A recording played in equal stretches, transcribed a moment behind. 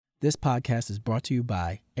This podcast is brought to you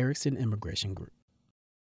by Erickson Immigration Group.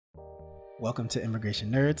 Welcome to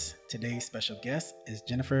Immigration Nerds. Today's special guest is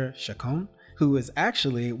Jennifer Chacon, who is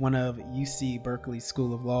actually one of UC Berkeley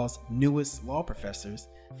School of Law's newest law professors,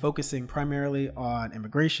 focusing primarily on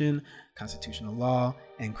immigration, constitutional law,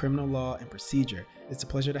 and criminal law and procedure. It's a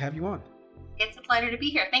pleasure to have you on. It's a pleasure to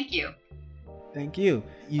be here. Thank you. Thank you.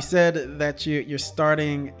 You said that you're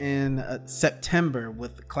starting in September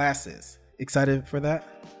with classes. Excited for that?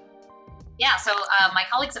 Yeah, so my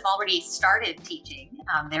colleagues have already started teaching.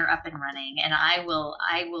 They're up and running, and I will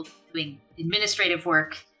be doing administrative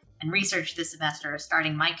work and research this semester,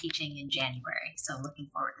 starting my teaching in January. So looking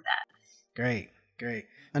forward to that. Great.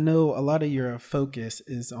 I know a lot of your focus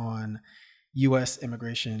is on U.S.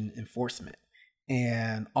 immigration enforcement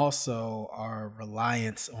and also our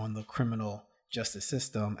reliance on the criminal justice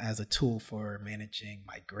system as a tool for managing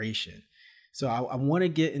migration. So I want to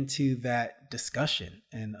get into that discussion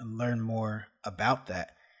and learn more about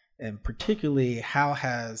that. And particularly, how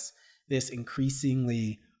has this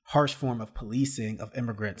increasingly harsh form of policing of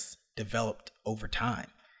immigrants developed over time?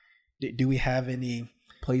 Do we have any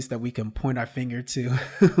place that we can point our finger to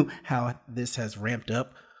how this has ramped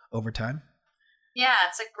up over time? Yeah,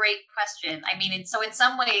 it's a great question. I mean, in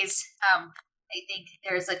some ways, I think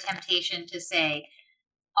there's a temptation to say,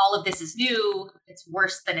 all of this is new, it's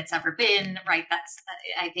worse than it's ever been, right? That's,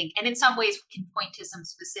 I think, and in some ways we can point to some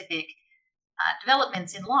specific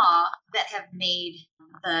developments in law that have made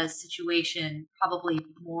the situation probably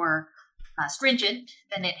more stringent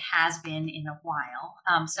than it has been in a while.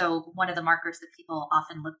 So one of the markers that people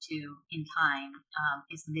often look to in time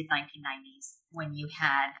is the mid-1990s, when you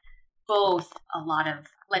had both a lot of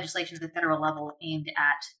legislation at the federal level aimed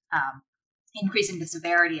at increasing the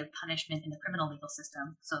severity of punishment in the criminal legal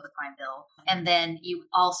system, so the crime bill. And then you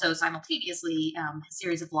also simultaneously a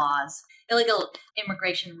series of laws, Illegal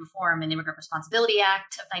Immigration Reform and Immigrant Responsibility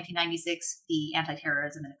Act of 1996, the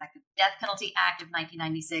Anti-Terrorism and Effective Death Penalty Act of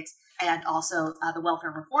 1996, and also the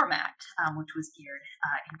Welfare Reform Act, which was geared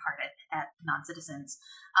in part at non-citizens.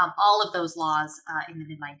 All of those laws in the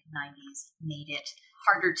mid-1990s made it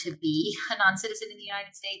harder to be a non-citizen in the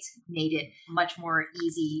United States, made it much more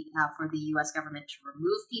easy for the U.S. government to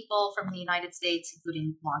remove people from the United States,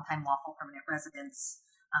 including longtime lawful permanent residents,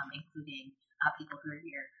 including people who are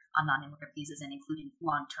here on non-immigrant visas, and including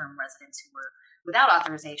long-term residents who were without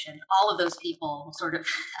authorization. All of those people sort of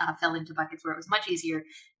fell into buckets where it was much easier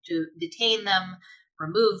to detain them,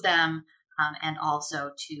 remove them, and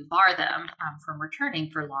also to bar them from returning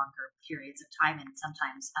for longer periods of time and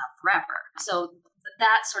sometimes forever. So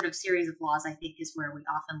that sort of series of laws, I think, is where we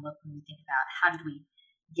often look when we think about how did we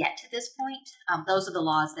get to this point. Those are the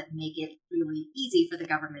laws that make it really easy for the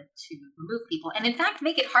government to remove people, and in fact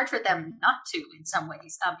make it hard for them not to in some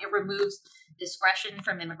ways. It removes discretion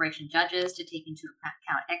from immigration judges to take into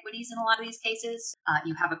account equities in a lot of these cases.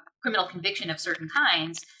 You have a criminal conviction of certain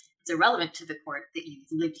kinds. It's irrelevant to the court that you've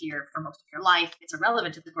lived here for most of your life. It's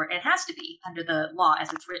irrelevant to the court. It has to be under the law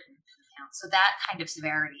as it's written. So that kind of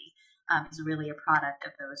severity is really a product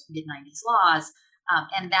of those mid-90s laws.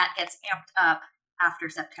 And that gets amped up after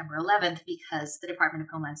September 11th because the Department of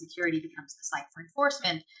Homeland Security becomes the site for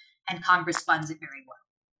enforcement, and Congress funds it very well.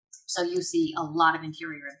 So you see a lot of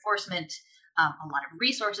interior enforcement, a lot of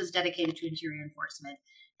resources dedicated to interior enforcement,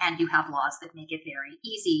 and you have laws that make it very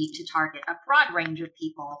easy to target a broad range of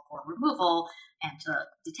people for removal and to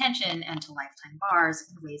detention and to lifetime bars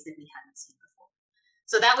in ways that we hadn't seen before.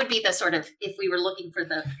 So that would be the sort of, if we were looking for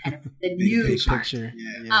the kind of the new part. Picture.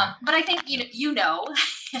 Yeah. But I think and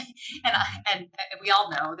we all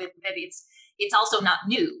know that it's also not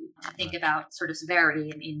new to think about sort of severity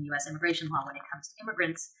in U.S. immigration law when it comes to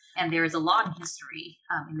immigrants. And there is a long history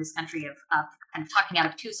in this country of kind of talking out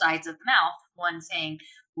of two sides of the mouth. One saying,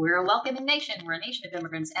 we're a welcoming nation, we're a nation of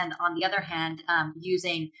immigrants. And on the other hand,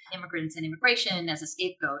 using immigrants and immigration as a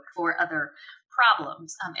scapegoat for other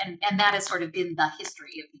problems. And that has sort of been the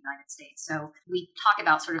history of the United States. So we talk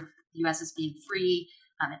about sort of the U.S. as being free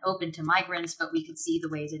and open to migrants, but we could see the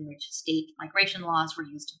ways in which state migration laws were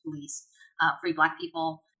used to police free Black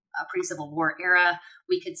people. Pre-Civil War era,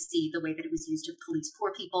 we could see the way that it was used to police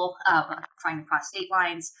poor people trying to cross state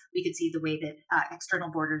lines. We could see the way that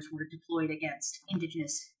external borders were deployed against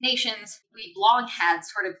indigenous nations. We've long had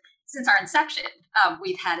sort of, since our inception,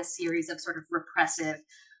 we've had a series of sort of repressive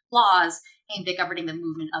laws aimed at governing the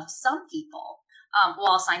movement of some people,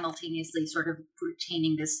 while simultaneously sort of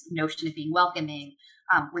retaining this notion of being welcoming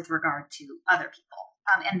with regard to other people.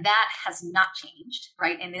 And that has not changed,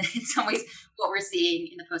 right? And in some ways, what we're seeing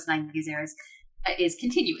in the post-90s era is is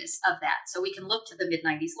continuous of that. So we can look to the mid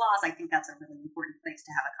 90s laws. I think that's a really important place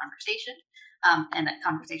to have a conversation, and a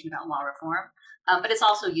conversation about law reform. But it's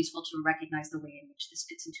also useful to recognize the way in which this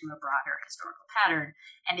fits into a broader historical pattern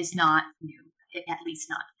and is not new, at least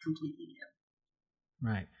not completely new.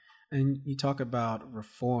 Right. And you talk about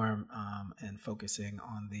reform and focusing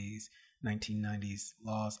on these 1990s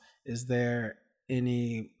laws. Is there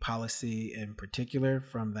any policy in particular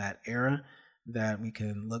from that era that we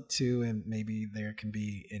can look to, and maybe there can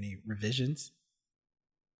be any revisions?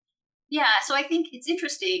 Yeah, so I think it's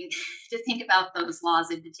interesting to think about those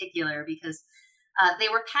laws in particular because they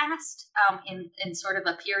were passed in sort of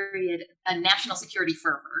a period, a national security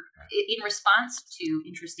fervor, in response to,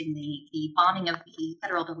 interestingly, the bombing of the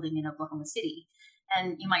federal building in Oklahoma City.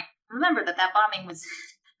 And you might remember that that bombing was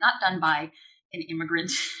not done by an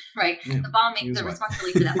immigrant, right? Yeah, The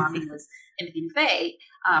responsibility for that bombing was Timothy McVeigh,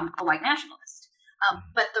 a white nationalist.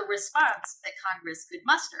 But the response that Congress could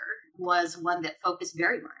muster was one that focused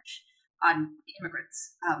very much on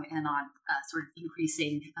immigrants, and on sort of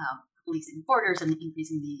increasing policing borders and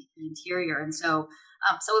increasing the interior. And so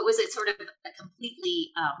it was a sort of a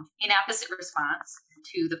completely inapposite response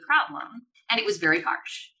to the problem, and it was very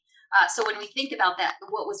harsh. So when we think about that,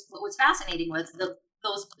 what was fascinating was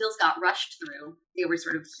those bills got rushed through. They were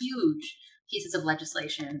sort of huge pieces of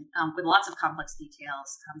legislation with lots of complex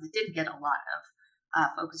details that didn't get a lot of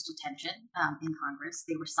focused attention in Congress.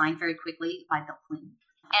 They were signed very quickly by Bill Clinton.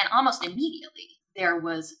 And almost immediately, there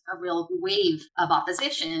was a real wave of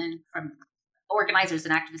opposition from organizers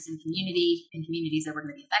and activists in communities that were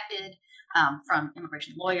going to be affected, from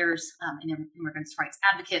immigration lawyers and immigrants' rights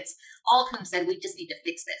advocates, all of whom said, we just need to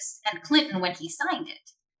fix this. And Clinton, when he signed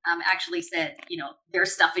it, actually said,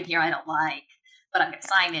 there's stuff in here I don't like, but I'm going to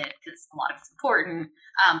sign it because a lot of it's important.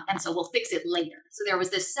 And so we'll fix it later. So there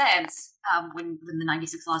was this sense when the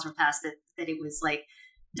 96 laws were passed that it was like,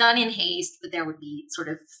 done in haste, but there would be sort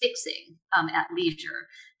of fixing at leisure.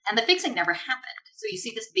 And the fixing never happened. So you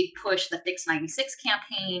see this big push, the Fix 96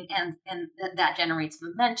 campaign, and that generates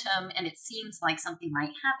momentum. And it seems like something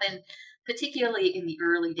might happen, particularly in the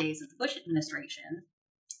early days of the Bush administration,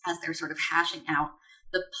 as they're sort of hashing out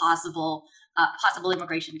the possible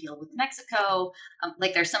immigration deal with Mexico.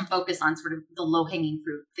 Like there's some focus on sort of the low-hanging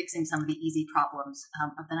fruit, fixing some of the easy problems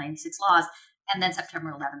of the 96 laws. And then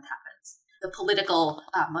September 11th happens. The political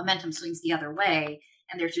momentum swings the other way,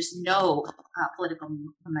 and there's just no political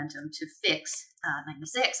momentum to fix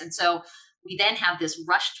 96. And so we then have this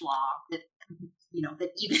rushed law that, that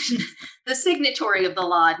even the signatory of the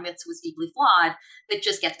law admits was deeply flawed, that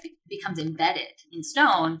just becomes embedded in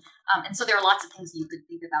stone. And so there are lots of things you could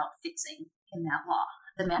think about fixing in that law.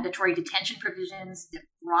 The mandatory detention provisions that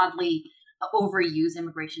broadly overuse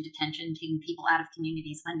immigration detention, taking people out of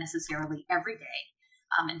communities unnecessarily every day.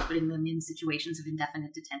 And putting them in situations of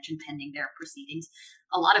indefinite detention pending their proceedings.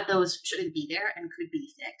 A lot of those shouldn't be there and could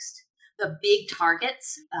be fixed. The big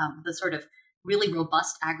targets, the sort of really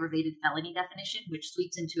robust aggravated felony definition, which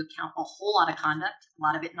sweeps into account a whole lot of conduct, a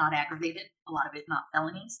lot of it not aggravated, a lot of it not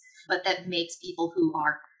felonies, but that makes people who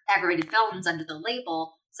are aggravated felons under the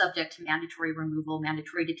label subject to mandatory removal,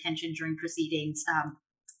 mandatory detention during proceedings,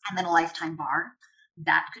 and then a lifetime bar.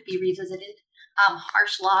 That could be revisited.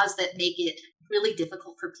 Harsh laws that make it really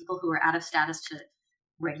difficult for people who are out of status to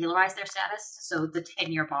regularize their status. So the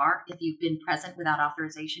 10-year bar, if you've been present without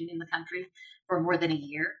authorization in the country for more than a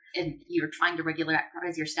year and you're trying to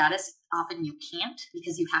regularize your status, often you can't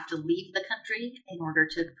because you have to leave the country in order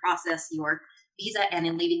to process your visa. And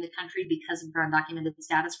in leaving the country because of your undocumented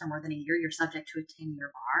status for more than a year, you're subject to a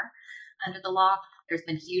 10-year bar under the law. There's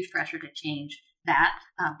been huge pressure to change that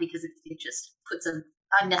because it just puts an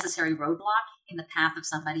unnecessary roadblock in the path of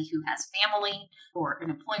somebody who has family or an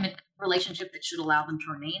employment relationship that should allow them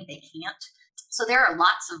to remain. They can't. So there are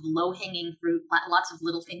lots of low-hanging fruit, lots of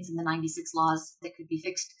little things in the 96 laws that could be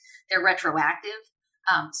fixed. They're retroactive.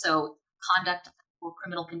 So conduct or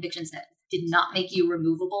criminal convictions that did not make you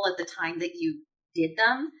removable at the time that you did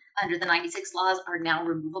them under the 96 laws are now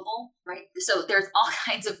removable, right? So there's all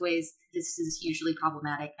kinds of ways this is hugely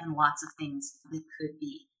problematic and lots of things that could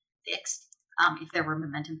be fixed. If there were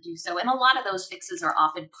momentum to do so. And a lot of those fixes are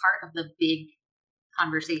often part of the big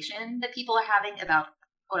conversation that people are having about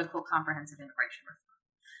quote unquote comprehensive immigration reform.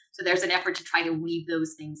 So there's an effort to try to weave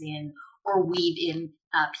those things in or weave in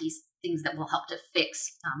things that will help to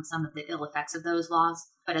fix some of the ill effects of those laws.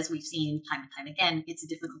 But as we've seen time and time again, it's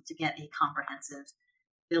difficult to get a comprehensive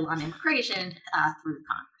bill on immigration through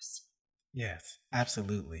Congress. Yes,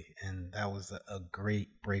 absolutely. And that was a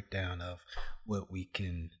great breakdown of what we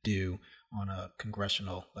can do on a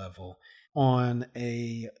congressional level, on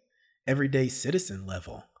a everyday citizen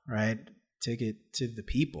level, right? take it to the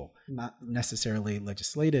people, not necessarily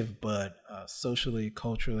legislative, but socially,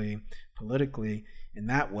 culturally, politically. In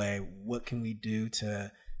that way, what can we do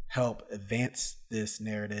to help advance this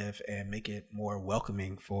narrative and make it more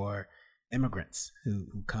welcoming for immigrants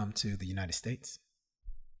who come to the United States?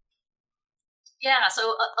 Yeah, so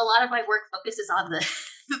a lot of my work focuses on the,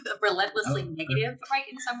 the relentlessly negative, right,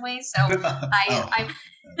 in some ways. So I'm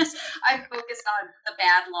focused on the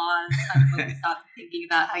bad laws. I'm focused on thinking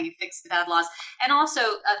about how you fix the bad laws, and also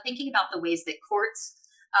thinking about the ways that courts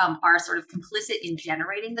are sort of complicit in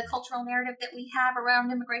generating the cultural narrative that we have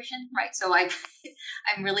around immigration, right? So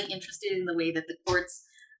I'm really interested in the way that the courts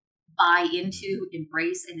buy into,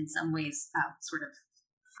 embrace, and in some ways sort of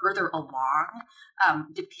further along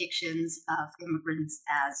depictions of immigrants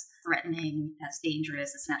as threatening, as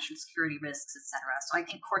dangerous, as national security risks, et cetera. So I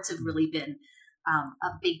think courts have really been a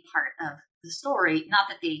big part of the story. Not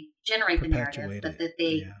that they generate the narrative, but that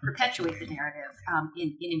they perpetuate the narrative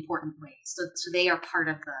in important ways. So they are part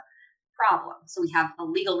of the problem. So we have a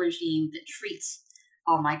legal regime that treats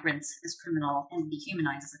all migrants as criminal and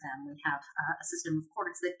dehumanizes them. We have a system of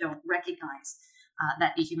courts that don't recognize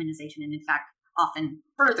that dehumanization, and in fact often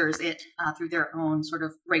furthers it through their own sort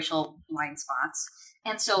of racial blind spots.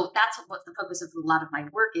 And so that's what the focus of a lot of my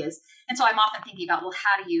work is. And so I'm often thinking about, well,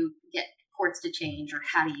 how do you get courts to change, or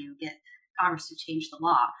how do you get Congress to change the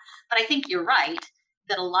law? But I think you're right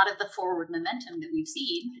that a lot of the forward momentum that we've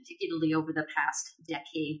seen, particularly over the past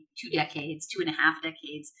decade, 2 decades, 2.5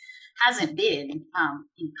 decades, hasn't been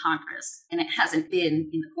in Congress, and it hasn't been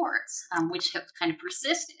in the courts, which have kind of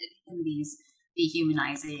persisted in these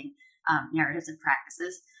dehumanizing narratives and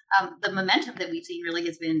practices. The momentum that we've seen really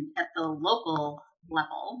has been at the local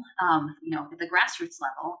level, at the grassroots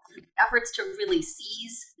level, efforts to really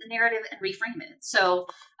seize the narrative and reframe it. So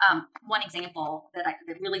one example that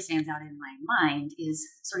really stands out in my mind is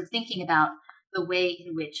sort of thinking about the way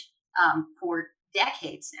in which, for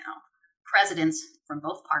decades now, presidents from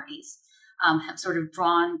both parties have sort of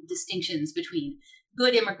drawn distinctions between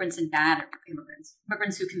good immigrants and bad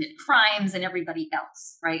immigrants who commit crimes and everybody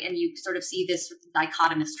else, right? And you sort of see this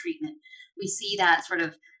dichotomous treatment. We see that sort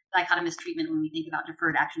of dichotomous treatment when we think about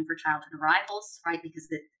deferred action for childhood arrivals, right? Because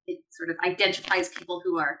it sort of identifies people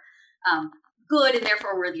who are good and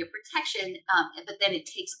therefore worthy of protection, but then it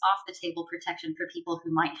takes off the table protection for people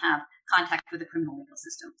who might have contact with the criminal legal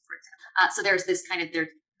system, for example. So there's this kind of, there's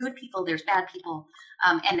good people, there's bad people,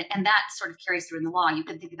 and that sort of carries through in the law. You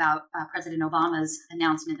can think about President Obama's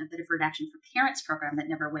announcement of the Deferred Action for Parents program that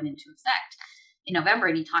never went into effect in November,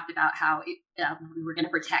 and he talked about how we were going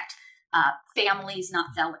to protect families,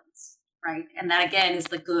 not felons, right? And that again is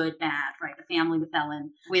the good, bad, right? The family, the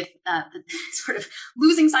felon, with the sort of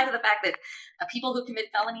losing sight of the fact that people who commit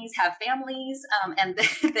felonies have families, and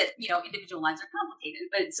that individual lives are complicated.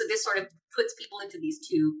 But so this sort of puts people into these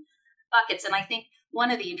two buckets, and I think one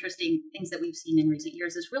of the interesting things that we've seen in recent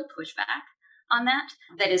years is real pushback on that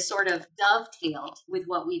is sort of dovetailed with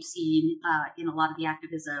what we've seen in a lot of the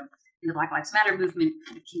activism in the Black Lives Matter movement,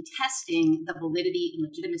 kind of contesting the validity and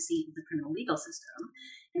legitimacy of the criminal legal system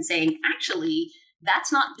and saying, actually,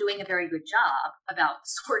 that's not doing a very good job about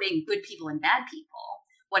sorting good people and bad people.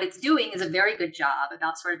 What it's doing is a very good job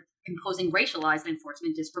about sort of imposing racialized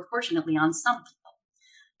enforcement disproportionately on some people.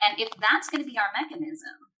 And if that's going to be our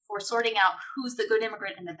mechanism for sorting out who's the good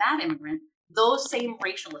immigrant and the bad immigrant, those same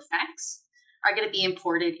racial effects are going to be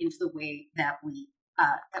imported into the way that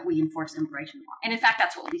we enforce immigration law. And in fact,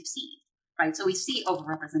 that's what we've seen, right? So we see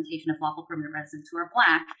overrepresentation of lawful permanent residents who are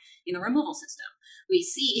Black in the removal system. We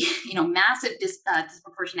see, massive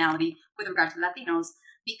disproportionality with regard to Latinos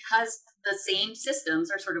because the same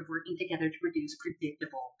systems are sort of working together to produce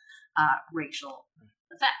predictable racial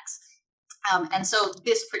effects. And so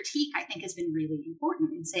this critique, I think, has been really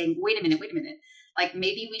important in saying, wait a minute, like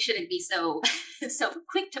maybe we shouldn't be so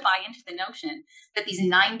quick to buy into the notion that these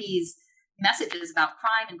 90s messages about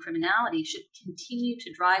crime and criminality should continue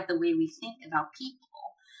to drive the way we think about people.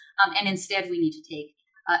 And instead, we need to take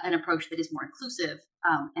an approach that is more inclusive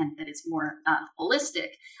and that is more holistic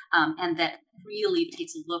and that really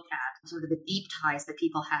takes a look at sort of the deep ties that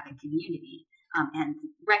people have in community and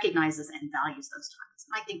recognizes and values those ties.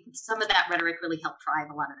 And I think some of that rhetoric really helped drive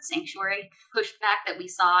a lot of the sanctuary pushback that we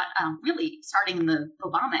saw really starting in the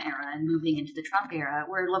Obama era and moving into the Trump era,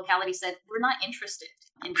 where localities said, we're not interested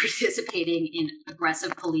in participating in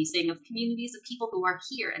aggressive policing of communities of people who are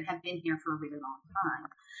here and have been here for a really long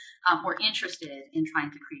time. We're interested in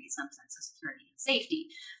trying to create some sense of security and safety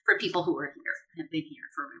for people who are here and have been here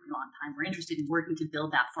for a really long time. We're interested in working to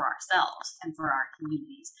build that for ourselves and for our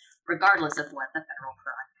communities, regardless of what the federal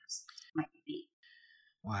prerogatives might be.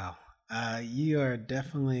 Wow. You are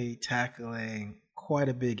definitely tackling quite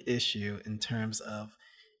a big issue in terms of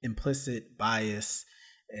implicit bias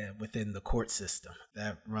within the court system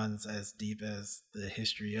that runs as deep as the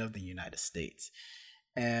history of the United States.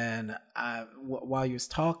 And while you was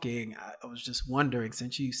talking, I was just wondering,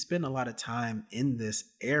 since you spend a lot of time in this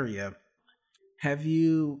area, have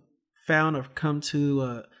you found or come to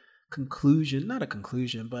a conclusion, not a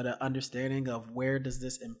conclusion, but an understanding of where does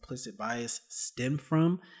this implicit bias stem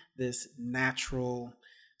from? This natural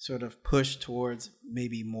sort of push towards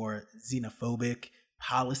maybe more xenophobic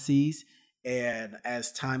policies. And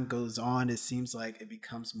as time goes on, it seems like it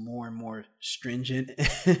becomes more and more stringent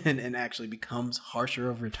and actually becomes harsher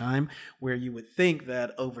over time. Where you would think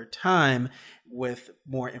that over time, with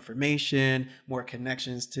more information, more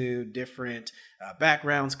connections to different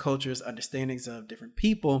backgrounds, cultures, understandings of different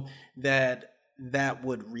people, that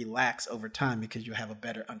would relax over time because you have a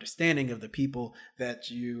better understanding of the people that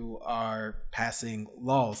you are passing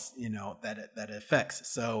laws, that it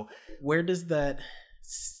affects. So where does that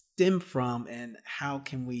stem from, and how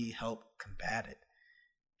can we help combat it?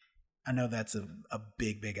 I know that's a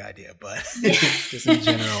big idea, but just in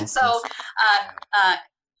general. So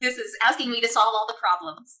this is asking me to solve all the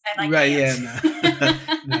problems, and I right, can't. yeah,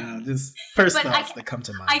 no, just first But thoughts that come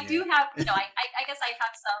to mind. I do have, I guess I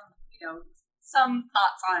have some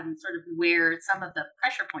thoughts on sort of where some of the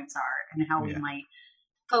pressure points are and how we might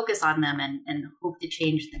focus on them and hope to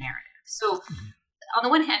change the narrative. So on the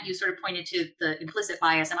one hand, you sort of pointed to the implicit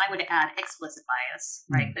bias, and I would add explicit bias,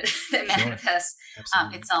 right? That manifests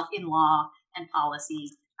itself in law and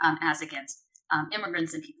policy as against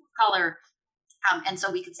immigrants and people of color. And so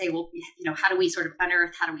we could say, well, how do we sort of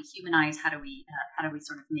unearth? How do we humanize? How do we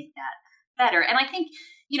sort of make that better? And I think,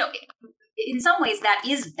 in some ways that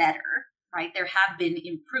is better, right? There have been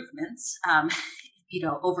improvements,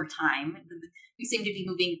 over time. We seem to be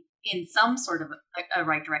moving in some sort of a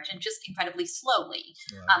right direction, just incredibly slowly,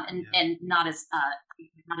 and not as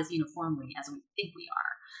uniformly as we think we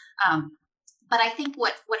are. But I think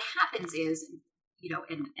what happens is,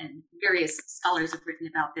 and various scholars have written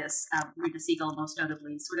about this, Rita Siegel most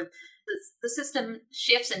notably, sort of the system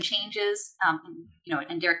shifts and changes,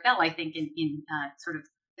 and Derek Bell, I think, in sort of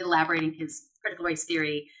elaborating his critical race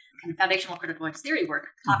theory, kind of foundational critical race theory work,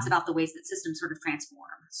 talks about the ways that systems sort of transform.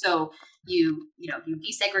 So you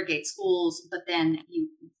desegregate schools, but then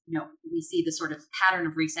we see the sort of pattern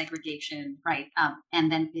of resegregation, right?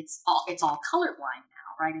 And then it's all colorblind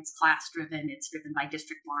now, right? It's class driven, it's driven by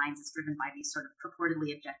district lines, it's driven by these sort of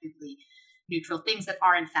purportedly objectively neutral things that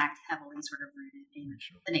are in fact heavily sort of rooted in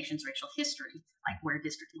the nation's racial history, like where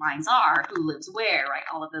district lines are, who lives where, right?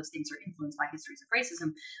 All of those things are influenced by histories of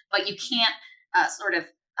racism, but you can't sort of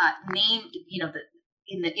name,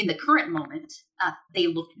 in the current moment, they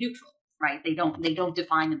look neutral, right? They don't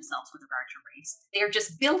define themselves with regard to race. They're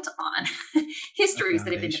just built on histories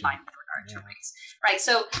that have been defined with regard to race, right?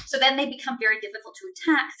 So then they become very difficult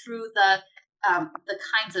to attack through the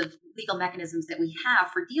kinds of legal mechanisms that we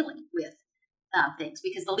have for dealing with things,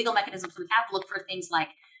 because the legal mechanisms we have look for things like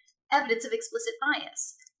evidence of explicit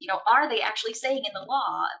bias. Are they actually saying in the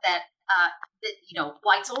law that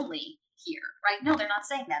whites only here, right? No, they're not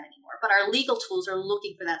saying that anymore. But our legal tools are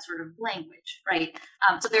looking for that sort of language, right?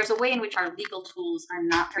 So there's a way in which our legal tools are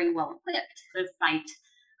not very well equipped to fight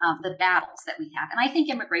the battles that we have. And I think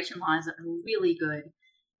immigration law is a really good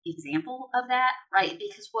example of that, right?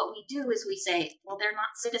 Because what we do is we say, well, they're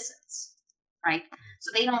not citizens, right?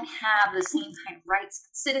 So they don't have the same kind of rights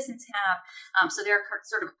that citizens have. So they're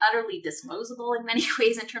sort of utterly disposable in many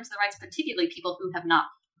ways in terms of the rights, particularly people who have not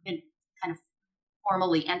been kind of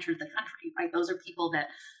formally entered the country, right? Those are people that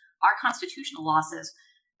our constitutional law says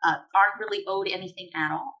aren't really owed anything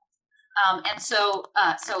at all. And so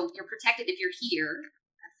you're protected if you're here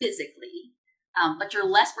physically, but you're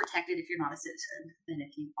less protected if you're not a citizen than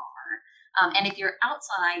if you are. And if you're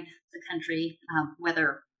outside the country,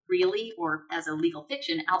 whether really or as a legal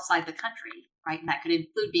fiction outside the country, right? And that could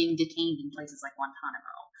include being detained in places like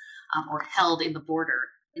Guantanamo, or held in the border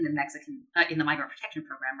in the migrant protection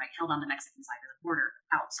program, right? Held on the Mexican side of the border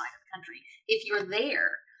outside of the country. If you're there,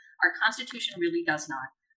 our Constitution really does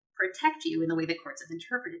not protect you in the way the courts have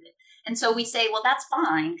interpreted it. And so we say, well, that's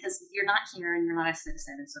fine because you're not here and you're not a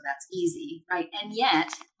citizen, and so that's easy, right? And yet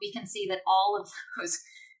we can see that all of those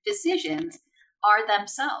decisions are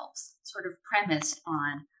themselves sort of premised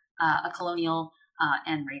on a colonial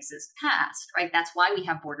and racist past, right? That's why we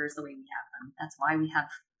have borders the way we have them. That's why we have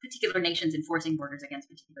particular nations enforcing borders against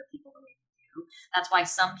particular people the way we do. That's why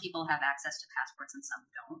some people have access to passports and some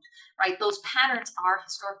don't, right? Those patterns are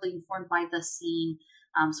historically informed by the same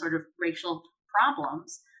sort of racial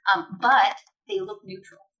problems, but they look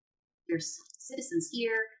neutral. there's citizens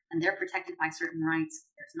here and they're protected by certain rights.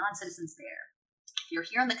 There's non-citizens there. If you're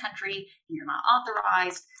here in the country and you're not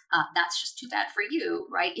authorized, that's just too bad for you,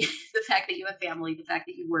 right? The fact that you have family, the fact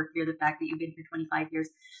that you work here, the fact that you've been here 25 years,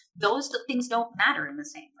 those things don't matter in the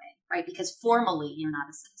same way, right? Because formally you're not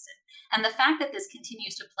a citizen. And the fact that this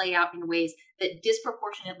continues to play out in ways that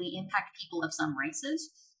disproportionately impact people of some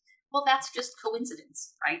races, well, that's just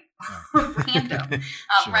coincidence, right? Random,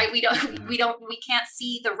 sure. Right? We can't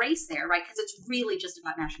see the race there, right? Because it's really just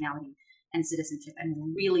about nationality and citizenship,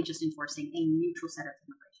 and really just enforcing a neutral set of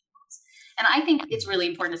immigration laws. And I think it's really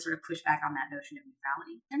important to sort of push back on that notion of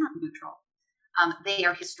neutrality. They're not neutral. They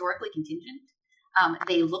are historically contingent.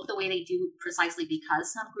 They look the way they do precisely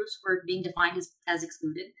because some groups were being defined as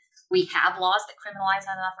excluded. We have laws that criminalize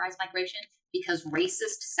unauthorized migration because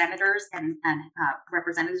racist senators and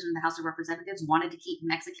representatives in the House of Representatives wanted to keep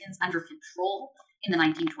Mexicans under control in the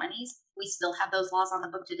 1920s. We still have those laws on the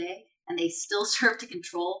book today, and they still serve to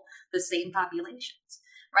control the same populations,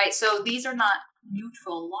 right? So these are not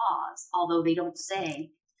neutral laws, although they don't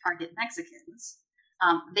say target Mexicans.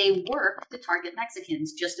 They work to target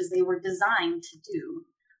Mexicans just as they were designed to do,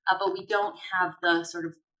 but we don't have the sort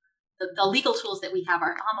of the legal tools that we have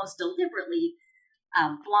are almost deliberately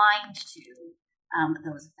blind to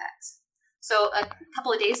those effects. So a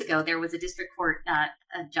couple of days ago, there was a district court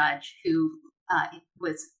judge who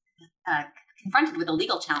was confronted with a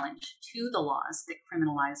legal challenge to the laws that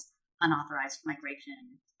criminalize unauthorized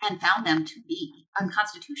migration and found them to be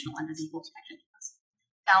unconstitutional under the Equal Protection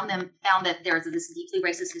Clause. Found that there's this deeply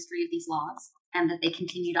racist history of these laws and that they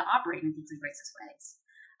continue to operate in deeply racist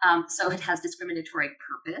ways. So it has discriminatory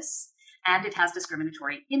purpose and it has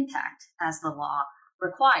discriminatory impact as the law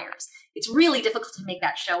requires. It's really difficult to make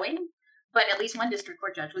that showing, but at least one district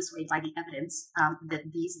court judge was swayed by the evidence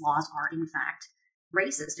that these laws are in fact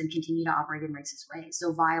racist and continue to operate in racist ways,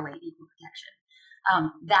 so violate equal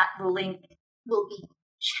protection. That ruling will be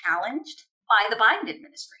challenged by the Biden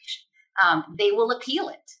administration. They will appeal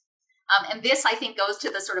it. And this, I think, goes to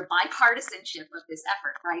the sort of bipartisanship of this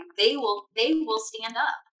effort, right? They will stand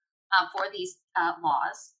up for these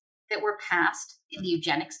laws that were passed in the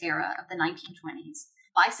eugenics era of the 1920s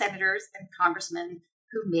by senators and congressmen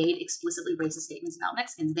who made explicitly racist statements about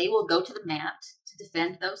Mexicans. They will go to the mat to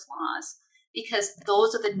defend those laws because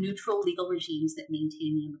those are the neutral legal regimes that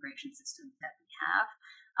maintain the immigration system that we have.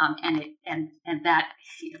 And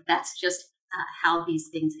that's just how these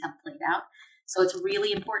things have played out. So it's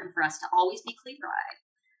really important for us to always be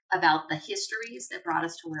clear-eyed about the histories that brought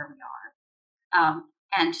us to where we are,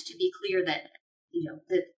 and to be clear that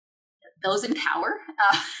that those in power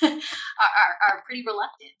are pretty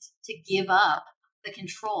reluctant to give up the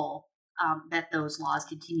control that those laws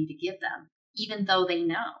continue to give them, even though they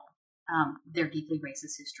know their deeply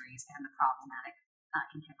racist histories and the problematic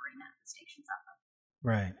contemporary manifestations of them.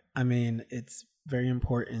 Right. I mean, it's very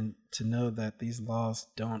important to know that these laws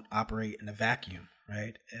don't operate in a vacuum,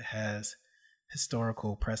 right? It has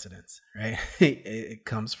historical precedence, right? It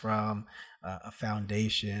comes from a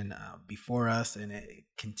foundation before us, and it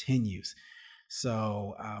continues.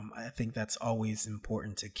 So I think that's always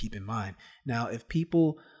important to keep in mind. Now, if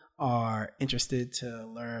people are interested to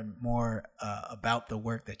learn more about the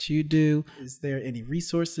work that you do, is there any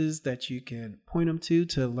resources that you can point them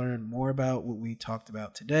to learn more about what we talked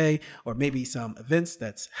about today, or maybe some events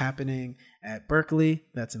that's happening at Berkeley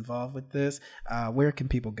that's involved with this? Where can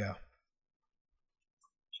people go?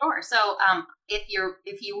 Sure. So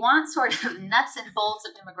if you want sort of nuts and bolts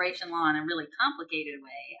of immigration law in a really complicated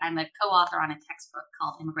way, I'm a co-author on a textbook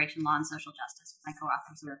called Immigration Law and Social Justice. My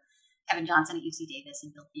co-authors are Kevin Johnson at UC Davis and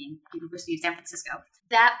Bill King at the University of San Francisco.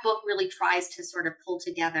 That book really tries to sort of pull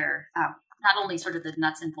together not only sort of the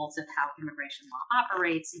nuts and bolts of how immigration law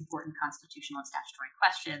operates, important constitutional and statutory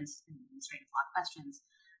questions, and administrative law questions,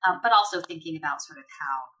 but also thinking about sort of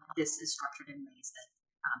how this is structured in ways that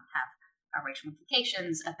have racial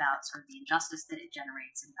implications, about sort of the injustice that it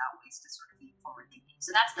generates, and about ways to sort of be forward-thinking.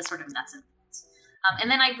 So that's the sort of nuts and bolts. And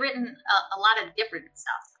then I've written a lot of different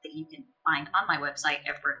stuff that you can find on my website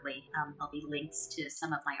at Berkeley. There'll be links to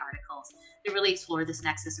some of my articles that really explore this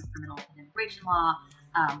nexus of criminal and immigration law.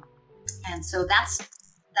 And so that's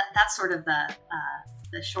sort of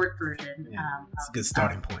the short version. Yeah, it's a good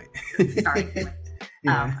starting point. If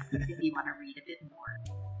you want to read a bit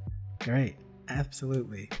more. Great.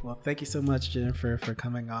 Absolutely. Well, thank you so much, Jennifer, for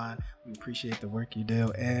coming on. We appreciate the work you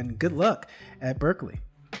do, and good luck at Berkeley.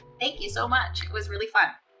 Thank you so much. It was really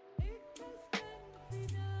fun.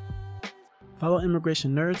 Follow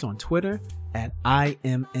Immigration Nerds on Twitter at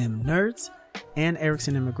IMMNerds and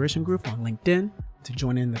Erickson Immigration Group on LinkedIn to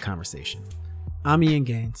join in the conversation. I'm Ian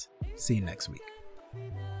Gaines. See you next week.